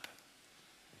lifted up.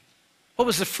 What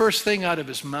was the first thing out of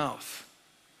his mouth?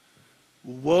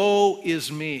 Woe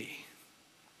is me.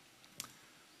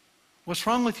 What's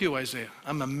wrong with you, Isaiah?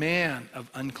 I'm a man of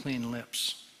unclean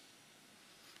lips.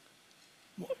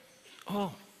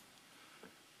 Oh,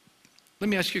 let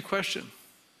me ask you a question.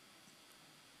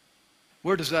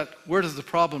 Where does the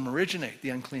problem originate, the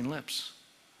unclean lips?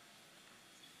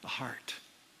 The heart.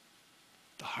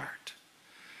 The heart.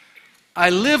 I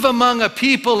live among a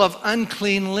people of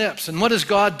unclean lips. And what does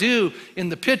God do in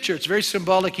the picture? It's very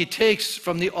symbolic. He takes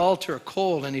from the altar a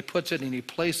coal and he puts it and he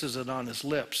places it on his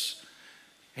lips.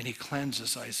 And he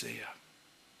cleanses Isaiah.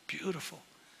 Beautiful.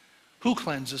 Who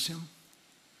cleanses him?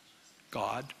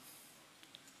 God.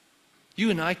 You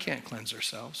and I can't cleanse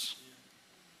ourselves.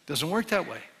 Doesn't work that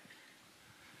way.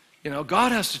 You know,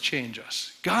 God has to change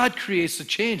us. God creates the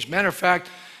change. Matter of fact,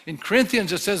 in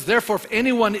Corinthians it says, therefore, if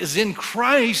anyone is in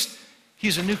Christ,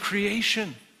 he's a new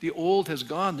creation. The old has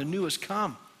gone, the new has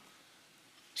come.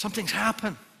 Something's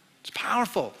happened. It's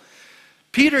powerful.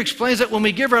 Peter explains that when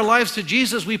we give our lives to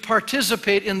Jesus, we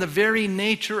participate in the very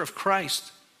nature of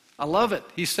Christ. I love it.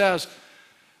 He says,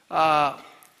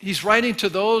 he's writing to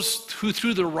those who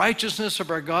through the righteousness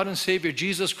of our God and Savior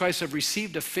Jesus Christ have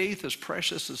received a faith as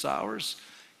precious as ours.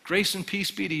 Grace and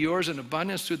peace be to yours in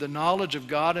abundance through the knowledge of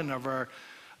God and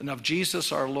of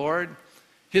Jesus our Lord.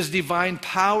 His divine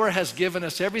power has given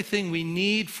us everything we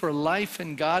need for life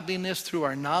and godliness through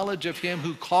our knowledge of him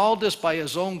who called us by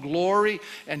his own glory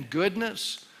and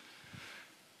goodness.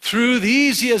 Through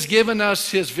these he has given us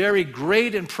his very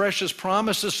great and precious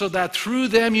promises so that through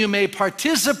them you may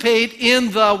participate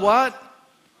in the what?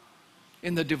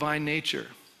 In the divine nature.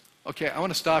 Okay, I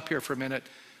want to stop here for a minute.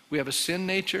 We have a sin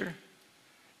nature.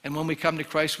 And when we come to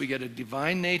Christ, we get a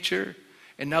divine nature.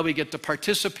 And now we get to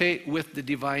participate with the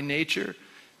divine nature.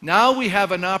 Now we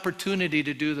have an opportunity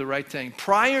to do the right thing.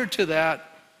 Prior to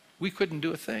that, we couldn't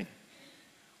do a thing.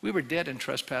 We were dead in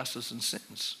trespasses and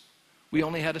sins. We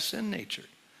only had a sin nature.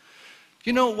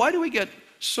 You know, why do we get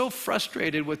so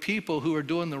frustrated with people who are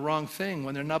doing the wrong thing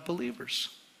when they're not believers?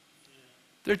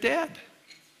 They're dead.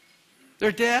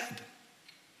 They're dead.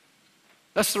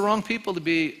 That's the wrong people to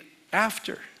be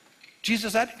after.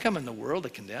 Jesus, I didn't come in the world to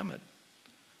condemn it.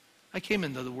 I came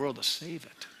into the world to save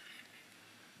it.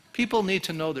 People need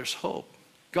to know there's hope.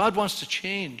 God wants to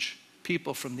change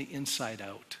people from the inside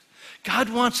out. God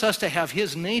wants us to have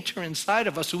his nature inside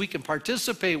of us so we can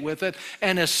participate with it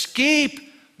and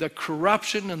escape the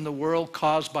corruption in the world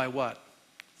caused by what?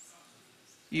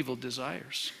 Evil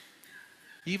desires.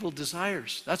 Evil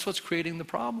desires. That's what's creating the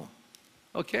problem.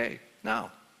 Okay,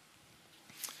 now,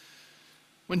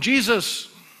 when Jesus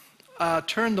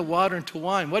turned the water into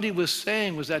wine, what he was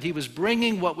saying was that he was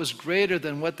bringing what was greater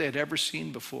than what they had ever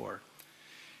seen before.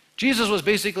 Jesus was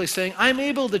basically saying, I'm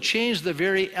able to change the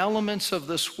very elements of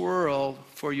this world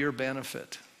for your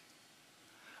benefit.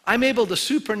 I'm able to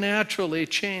supernaturally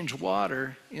change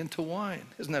water into wine.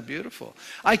 Isn't that beautiful?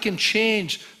 I can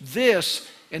change this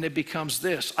and it becomes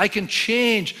this. I can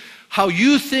change how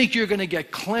you think you're going to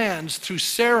get cleansed through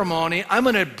ceremony. I'm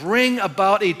going to bring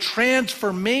about a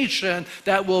transformation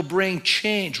that will bring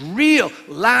change, real,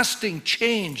 lasting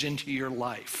change into your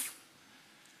life.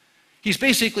 He's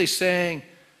basically saying,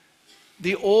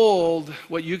 the old,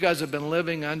 what you guys have been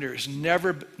living under, is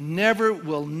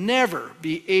will never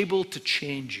be able to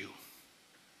change you.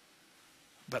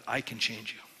 But I can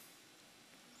change you.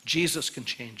 Jesus can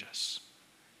change us.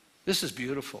 This is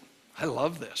beautiful. I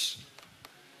love this.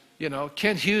 You know,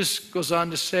 Kent Hughes goes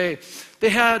on to say, they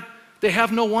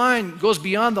have no wine, goes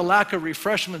beyond the lack of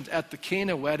refreshment at the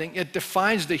Cana wedding. It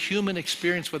defines the human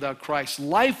experience without Christ.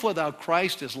 Life without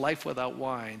Christ is life without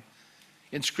wine.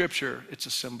 In Scripture, it's a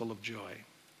symbol of joy.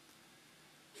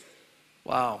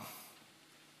 Wow.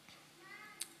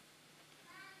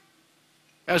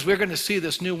 As we're going to see,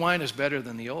 this new wine is better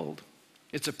than the old.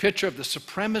 It's a picture of the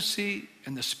supremacy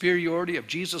and the superiority of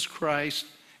Jesus Christ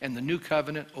and the new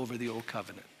covenant over the old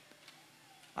covenant.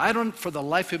 I don't, for the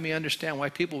life of me, understand why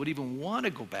people would even want to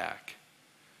go back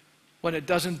when it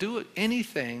doesn't do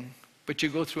anything but you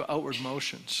go through outward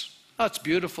motions. Oh, it's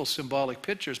beautiful symbolic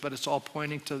pictures, but it's all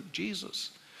pointing to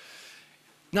Jesus.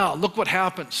 Now, look what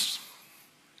happens.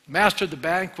 Master of the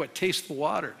banquet tastes the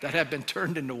water that had been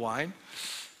turned into wine,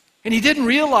 and he didn't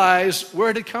realize where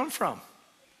it had come from,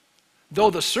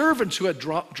 though the servants who had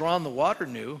drawn the water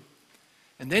knew.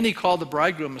 And then he called the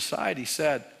bridegroom aside. He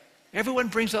said, everyone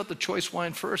brings out the choice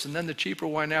wine first and then the cheaper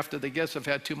wine after the guests have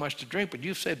had too much to drink, but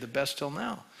you've saved the best till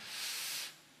now.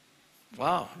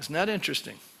 Wow, isn't that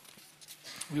interesting?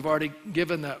 We've already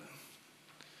given that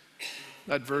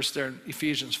verse there in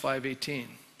Ephesians 5:18.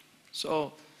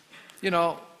 So, you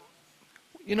know,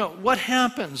 what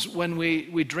happens when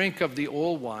we drink of the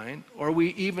old wine, or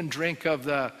we even drink of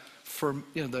the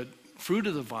fruit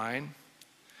of the vine?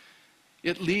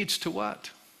 It leads to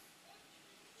what?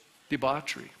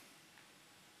 Debauchery.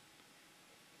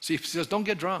 See, he says, don't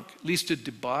get drunk. It leads to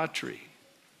debauchery.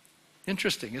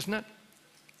 Interesting, isn't it?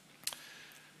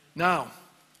 Now,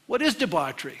 what is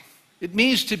debauchery? It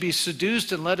means to be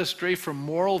seduced and led astray from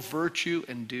moral virtue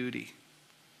and duty.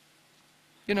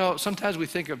 You know, sometimes we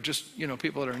think of just,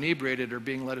 people that are inebriated or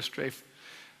being led astray.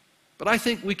 But I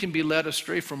think we can be led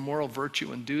astray from moral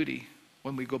virtue and duty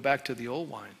when we go back to the old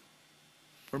wine.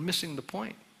 We're missing the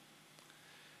point.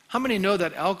 How many know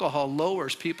that alcohol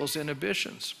lowers people's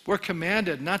inhibitions? We're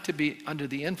commanded not to be under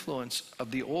the influence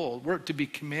of the old. We're to be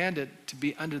commanded to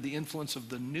be under the influence of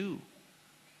the new.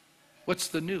 What's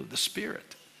the new? The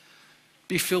Spirit.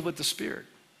 Be filled with the Spirit.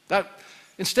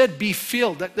 Instead, be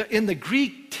filled. In the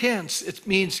Greek tense, it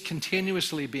means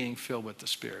continuously being filled with the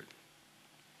Spirit.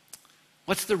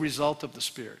 What's the result of the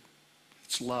Spirit?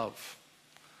 It's love.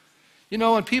 You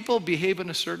know, when people behave in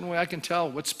a certain way, I can tell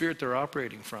what spirit they're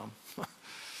operating from.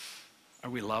 Are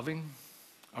we loving?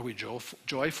 Are we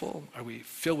joyful? Are we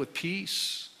filled with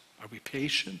peace? Are we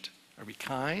patient? Are we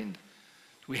kind?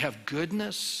 Do we have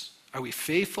goodness? Are we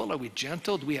faithful? Are we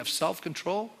gentle? Do we have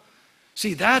self-control?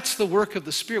 See, that's the work of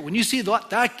the Spirit. When you see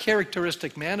that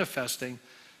characteristic manifesting,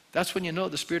 that's when you know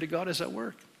the Spirit of God is at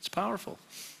work. It's powerful.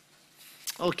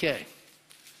 Okay.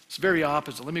 It's very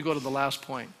opposite. Let me go to the last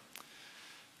point.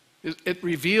 It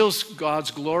reveals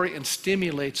God's glory and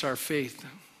stimulates our faith.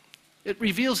 It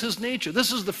reveals his nature.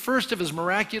 This is the first of his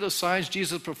miraculous signs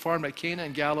Jesus performed at Cana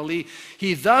in Galilee.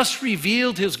 He thus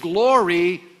revealed his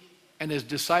glory, and his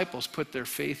disciples put their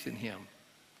faith in him.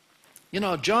 You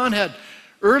know, John had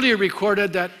earlier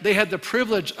recorded that they had the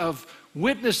privilege of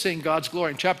witnessing God's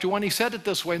glory. In chapter 1, he said it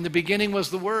this way: in the beginning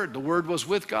was the Word was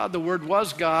with God, the Word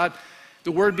was God.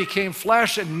 The Word became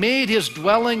flesh and made his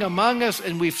dwelling among us,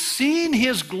 and we've seen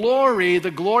his glory,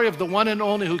 the glory of the one and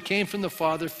only who came from the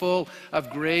Father, full of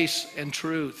grace and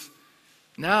truth.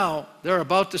 Now, they're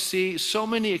about to see so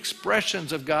many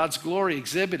expressions of God's glory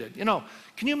exhibited. You know,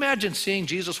 can you imagine seeing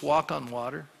Jesus walk on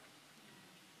water?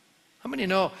 How many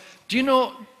know? Do you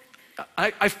know,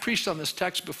 I've preached on this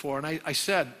text before, and I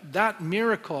said that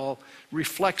miracle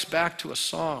reflects back to a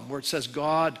psalm where it says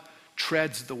God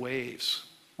treads the waves.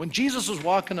 When Jesus was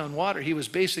walking on water, he was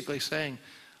basically saying,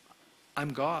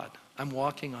 I'm God. I'm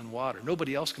walking on water.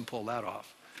 Nobody else can pull that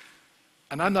off.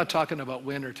 And I'm not talking about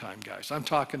wintertime, guys. I'm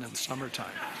talking in the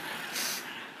summertime.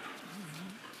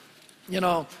 You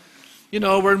know,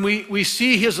 when we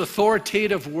see his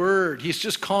authoritative word, he's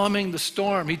just calming the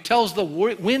storm. He tells the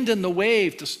wind and the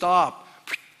wave to stop.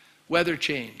 Weather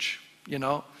change,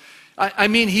 I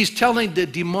mean, he's telling the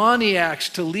demoniacs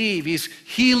to leave. He's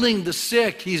healing the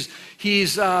sick. He's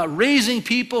raising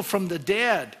people from the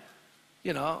dead,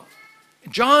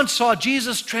 John saw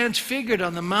Jesus transfigured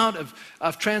on the Mount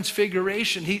of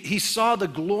Transfiguration. He saw the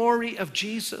glory of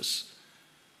Jesus.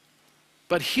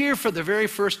 But here, for the very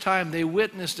first time, they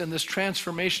witnessed in this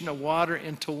transformation of water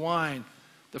into wine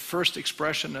the first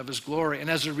expression of his glory. And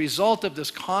as a result of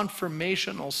this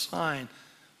confirmational sign,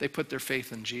 they put their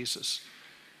faith in Jesus.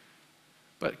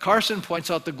 But Carson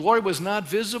points out the glory was not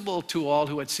visible to all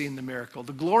who had seen the miracle.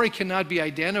 The glory cannot be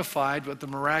identified with the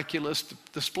miraculous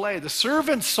display. The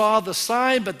servants saw the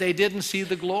sign, but they didn't see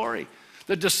the glory.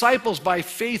 The disciples, by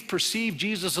faith, perceived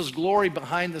Jesus' glory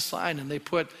behind the sign, and they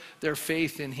put their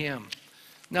faith in him.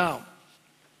 Now,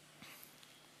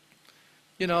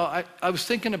 I was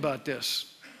thinking about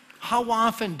this. How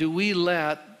often do we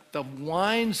let the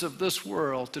wines of this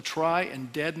world to try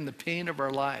and deaden the pain of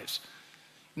our lives?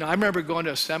 I remember going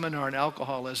to a seminar on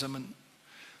alcoholism, and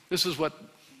this is what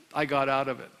I got out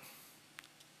of it.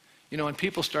 When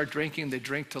people start drinking, they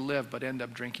drink to live, but end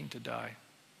up drinking to die.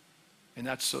 And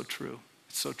that's so true.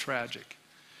 It's so tragic.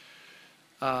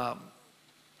 I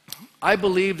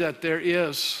believe that there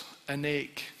is an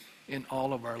ache in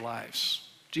all of our lives.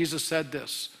 Jesus said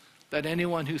this, "Let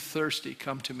anyone who's thirsty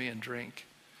come to me and drink.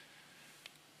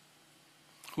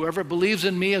 Whoever believes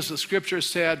in me, as the scripture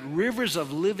said, rivers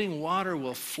of living water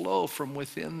will flow from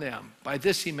within them." By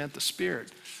this he meant the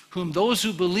Spirit, whom those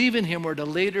who believe in him were to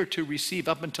later to receive.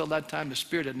 Up until that time, the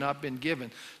Spirit had not been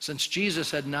given, since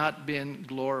Jesus had not been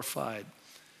glorified.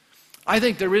 I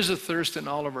think there is a thirst in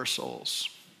all of our souls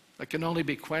that can only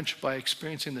be quenched by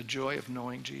experiencing the joy of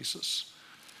knowing Jesus.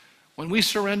 When we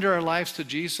surrender our lives to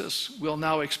Jesus, we'll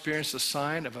now experience the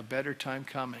sign of a better time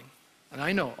coming. And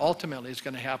I know ultimately it's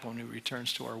going to happen when he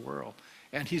returns to our world.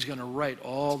 And he's going to right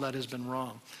all that has been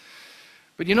wrong.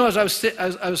 But as I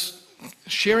was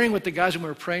sharing with the guys when we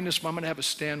were praying this morning, I'm going to have a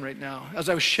stand right now. As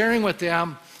I was sharing with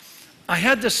them, I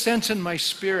had this sense in my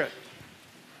spirit.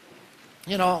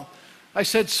 I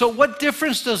said, so what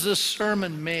difference does this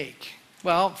sermon make?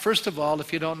 Well, first of all,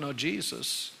 if you don't know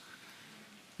Jesus,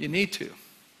 you need to.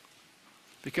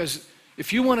 Because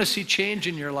if you want to see change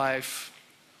in your life,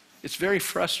 it's very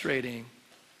frustrating.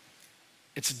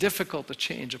 It's difficult to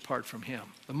change apart from him.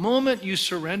 The moment you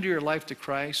surrender your life to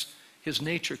Christ, his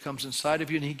nature comes inside of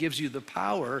you and he gives you the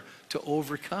power to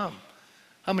overcome.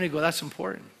 How many go, that's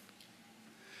important?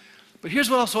 But here's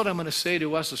what I'm going to say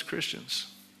to us as Christians.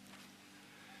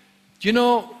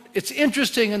 It's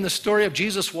interesting in the story of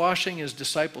Jesus washing his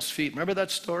disciples' feet. Remember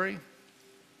that story?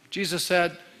 Jesus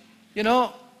said,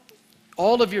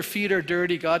 all of your feet are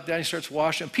dirty. God then starts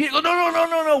washing. Peter goes,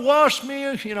 no, wash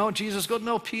me. Jesus goes,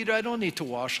 no, Peter, I don't need to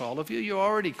wash all of you. You're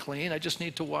already clean. I just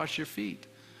need to wash your feet.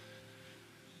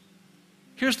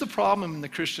 Here's the problem in the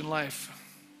Christian life.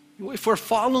 If we're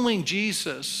following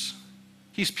Jesus,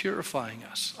 he's purifying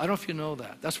us. I don't know if you know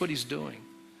that. That's what he's doing.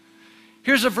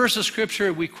 Here's a verse of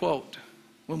scripture we quote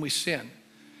when we sin.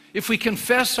 If we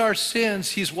confess our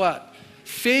sins, he's what?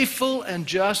 Faithful and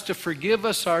just to forgive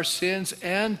us our sins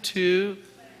and to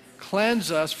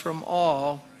cleanse us from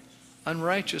all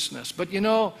unrighteousness. But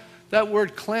that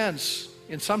word cleanse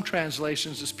in some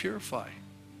translations is purify. I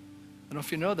don't know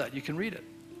if you know that. You can read it.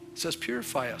 It says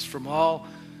purify us from all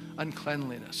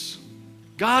uncleanliness.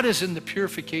 God is in the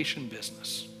purification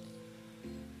business.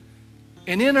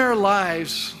 And in our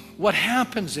lives, what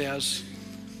happens is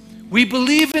we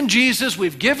believe in Jesus,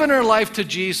 we've given our life to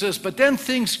Jesus, but then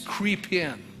things creep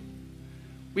in.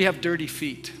 We have dirty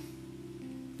feet,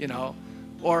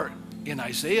 or in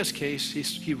Isaiah's case,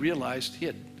 he realized he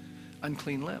had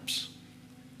unclean lips.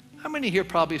 How many here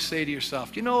probably say to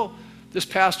yourself, this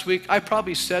past week, I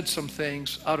probably said some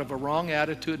things out of a wrong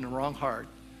attitude and a wrong heart,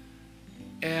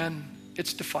 and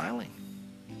it's defiling.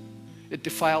 It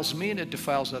defiles me and it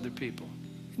defiles other people.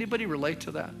 Anybody relate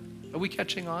to that? Are we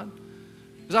catching on?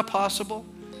 Is that possible?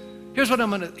 Here's what I'm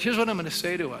going to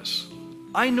say to us.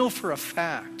 I know for a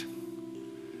fact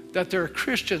that there are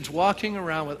Christians walking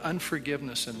around with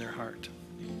unforgiveness in their heart.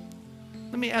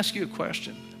 Let me ask you a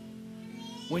question.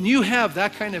 When you have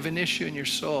that kind of an issue in your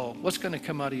soul, what's going to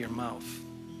come out of your mouth?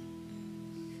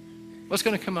 What's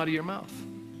going to come out of your mouth?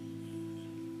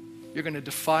 You're going to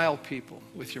defile people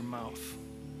with your mouth.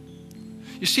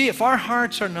 You see, if our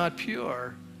hearts are not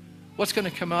pure, what's going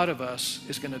to come out of us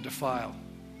is going to defile.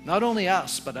 Not only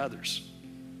us, but others.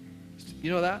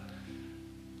 You know that?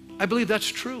 I believe that's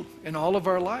true in all of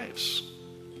our lives.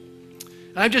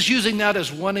 And I'm just using that as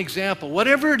one example.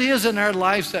 Whatever it is in our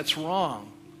lives that's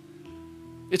wrong,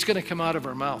 it's going to come out of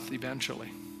our mouth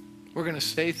eventually. We're going to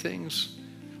say things.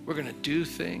 We're going to do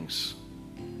things.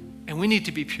 And we need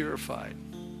to be purified.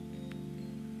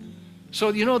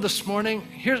 So, this morning,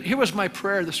 here was my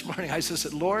prayer this morning. I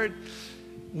said, Lord,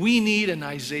 we need an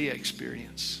Isaiah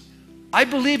experience. I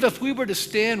believe if we were to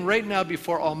stand right now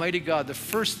before Almighty God, the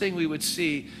first thing we would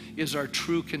see is our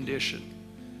true condition.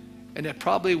 And it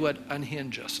probably would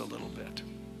unhinge us a little bit.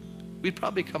 We'd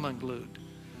probably come unglued.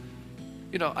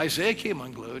 Isaiah came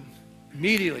unglued.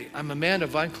 Immediately, I'm a man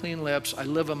of unclean lips. I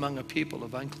live among a people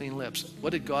of unclean lips. What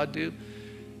did God do?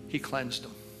 He cleansed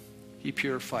him. He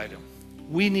purified him.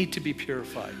 We need to be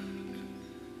purified.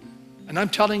 And I'm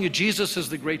telling you, Jesus is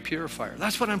the great purifier.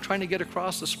 That's what I'm trying to get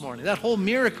across this morning. That whole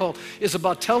miracle is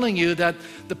about telling you that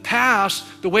the past,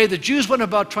 the way the Jews went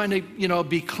about trying to,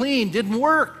 be clean, didn't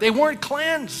work. They weren't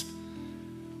cleansed.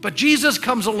 But Jesus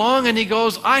comes along and he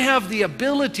goes, I have the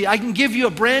ability. I can give you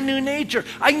a brand new nature.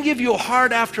 I can give you a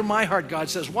heart after my heart, God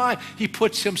says. Why? He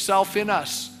puts himself in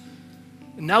us.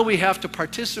 And now we have to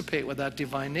participate with that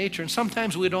divine nature. And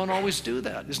sometimes we don't always do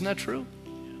that. Isn't that true?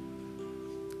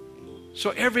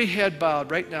 So every head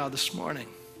bowed right now this morning.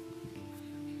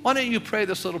 Why don't you pray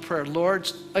this little prayer?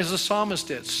 Lord, as the psalmist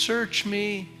did, search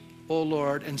me, O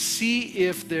Lord, and see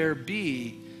if there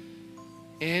be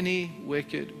any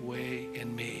wicked way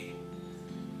in me.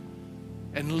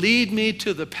 And lead me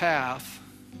to the path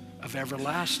of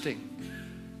everlasting.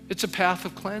 It's a path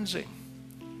of cleansing.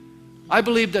 I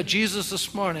believe that Jesus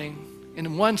this morning,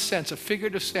 in one sense, a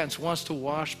figurative sense, wants to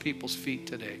wash people's feet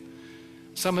today.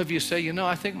 Some of you say,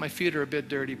 I think my feet are a bit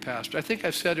dirty, Pastor. I think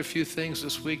I've said a few things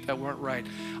this week that weren't right.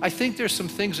 I think there's some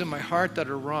things in my heart that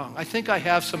are wrong. I think I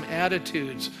have some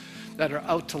attitudes that are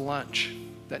out to lunch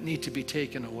that need to be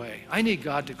taken away. I need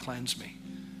God to cleanse me.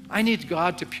 I need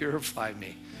God to purify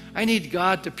me. I need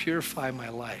God to purify my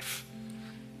life.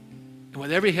 And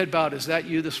with every head bowed, is that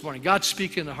you this morning? God's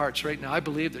speaking to hearts right now. I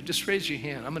believe that. Just raise your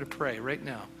hand. I'm going to pray right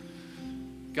now.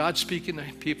 God's speaking to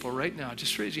people right now.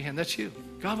 Just raise your hand. That's you.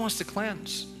 God wants to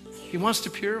cleanse. He wants to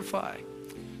purify.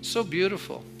 So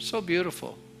beautiful. So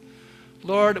beautiful.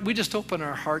 Lord, we just open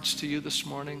our hearts to you this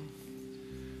morning.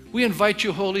 We invite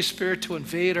you, Holy Spirit, to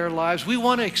invade our lives. We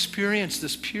want to experience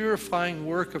this purifying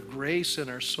work of grace in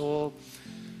our soul.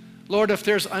 Lord, if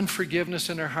there's unforgiveness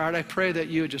in our heart, I pray that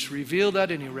you would just reveal that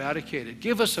and eradicate it.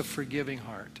 Give us a forgiving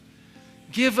heart.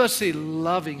 Give us a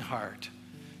loving heart.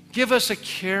 Give us a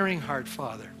caring heart,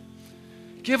 Father.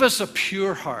 Give us a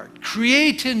pure heart.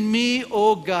 Create in me,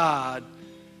 O God,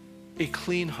 a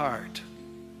clean heart,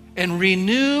 and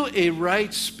renew a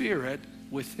right spirit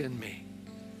within me.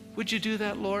 Would you do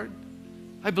that, Lord?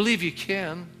 I believe you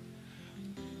can.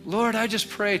 Lord, I just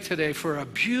pray today for a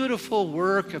beautiful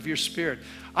work of your Spirit.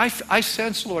 I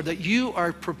sense, Lord, that you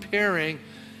are preparing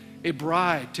a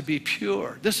bride to be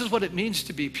pure. This is what it means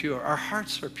to be pure. Our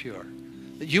hearts are pure.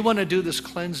 That you want to do this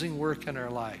cleansing work in our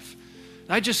life.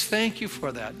 And I just thank you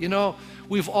for that.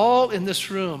 We've all in this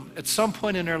room, at some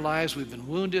point in our lives, we've been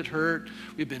wounded, hurt,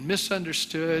 we've been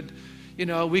misunderstood.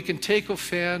 We can take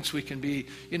offense, we can be,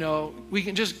 we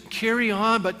can just carry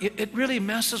on, but it really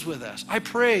messes with us. I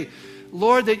pray,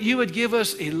 Lord, that you would give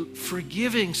us a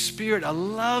forgiving spirit, a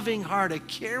loving heart, a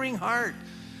caring heart.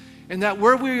 And that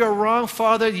where we are wrong,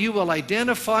 Father, you will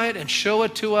identify it and show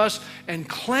it to us and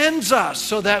cleanse us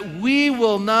so that we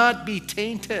will not be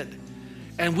tainted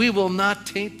and we will not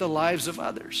taint the lives of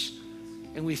others.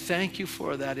 And we thank you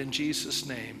for that in Jesus'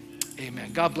 name.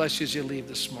 Amen. God bless you as you leave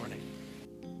this morning.